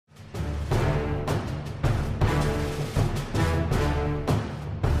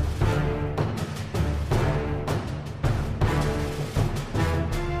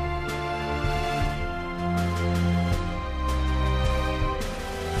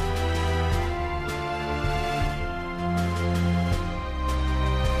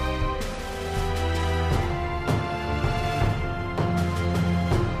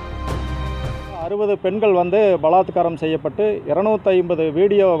60 பெண்கள் வந்து பலாத்காரம் செய்யப்பட்டு 250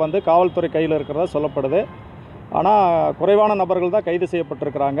 வீடியோ வந்து காவல்துறை கையில் இருக்கிறதா சொல்லப்படுது. ஆனால் குறைவான நபர்கள் தான் கைது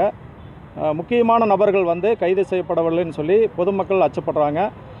செய்யப்பட்டிருக்கிறாங்க. முக்கியமான நபர்கள் வந்து கைது செய்யப்படவில்லைன்னு சொல்லி பொதுமக்கள் அச்சப்படுறாங்க.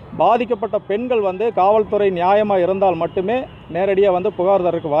 பாதிக்கப்பட்ட பெண்கள் வந்து காவல்துறை நியாயமாக இருந்தால் மட்டுமே நேரடியாக வந்து புகார்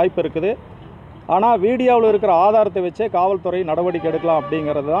தரக்கு வாய்ப்பு இருக்குது. ஆனால் வீடியோவில் இருக்கிற ஆதாரத்தை வச்சே காவல்துறை நடவடிக்கை எடுக்கலாம்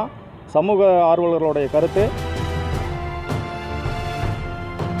அப்படிங்கிறது தான் சமூக ஆர்வலர்களுடைய கருத்து.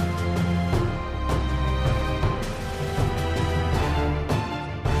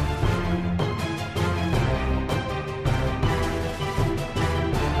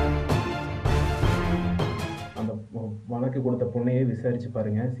 வழக்கு கொடுத்த பொண்ணையே விசாரித்து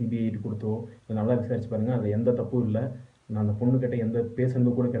பாருங்கள், சிபிஐடி கொடுத்தோ இல்லை நல்லா விசாரித்து பாருங்கள், அதில் எந்த தப்பும் இல்லை. நான் அந்த பொண்ணுக்கிட்ட எந்த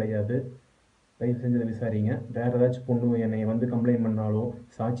பேசுனது கூட கிடையாது. தயவு செஞ்சு விசாரிங்க. வேறு ஏதாச்சும் பொண்ணு என்னை வந்து கம்ப்ளைண்ட் பண்ணாலோ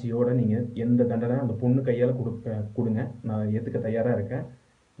சாட்சியோடு நீங்கள் எந்த தண்டனை அந்த பொண்ணு கையால் கொடுங்க. நான் ஏற்றுக்க தயாராக இருக்கேன்.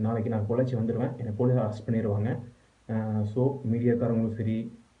 நாளைக்கு நான் பொள்ளாச்சி வந்துடுவேன். என்னை போலீஸ் அரெஸ்ட் பண்ணிடுவாங்க. ஸோ மீடியாக்காரங்களும் சரி,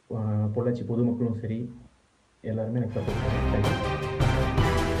 பொள்ளாச்சி பொதுமக்களும் சரி, எல்லாருமே எனக்கு சப்போர்ட் பண்ணுங்க. தேங்க்யூ.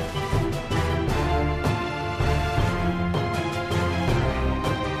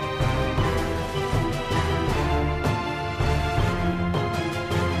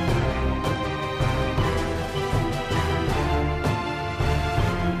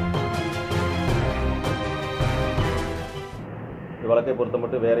 வழக்கை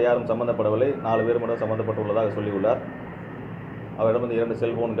பொறுத்தமட்டு வேறு யாரும் சம்பந்தப்படவில்லை. 4 பேர் மட்டும் சம்பந்தப்பட்டுள்ளதாக சொல்லியுள்ளார். அவரிடம் 2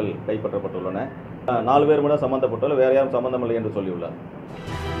 செல்போன்கள் கைப்பற்றப்பட்டுள்ளன. 4 பேர் மட்டும் சம்பந்தப்பட்டுள்ள, வேறு யாரும் சம்பந்தமில்லை என்று சொல்லியுள்ளார்.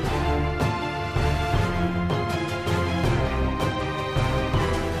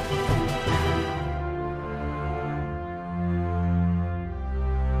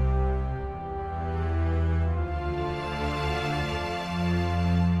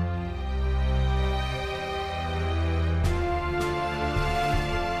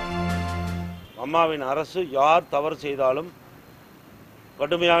 அம்மாவின் அரசு யார் தவறு செய்தாலும்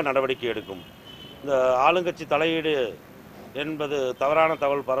கடுமையாக நடவடிக்கை எடுக்கும். இந்த ஆளுங்கட்சி தலையீடு என்பது தவறான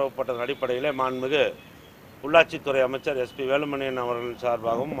தகவல் பரவப்பட்டதன் அடிப்படையில் மாண்புமிகு உள்ளாட்சித்துறை அமைச்சர் SP வேலுமணியன் அவர்கள்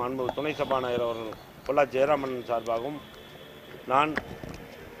சார்பாகவும், மாண்புமிகு துணை சபாநாயகர் அவர்கள் பொள்ளாச்சி ஜெயராமன் சார்பாகவும் நான்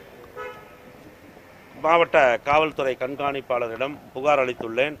மாவட்ட காவல்துறை கண்காணிப்பாளரிடம் புகார்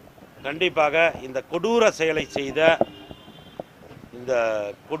அளித்துள்ளேன். கண்டிப்பாக இந்த கொடூர செயலை செய்த இந்த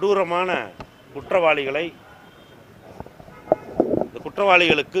கொடூரமான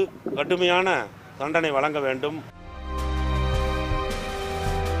குற்றவாளிகளுக்கு கடுமையான தண்டனை வழங்க வேண்டும்.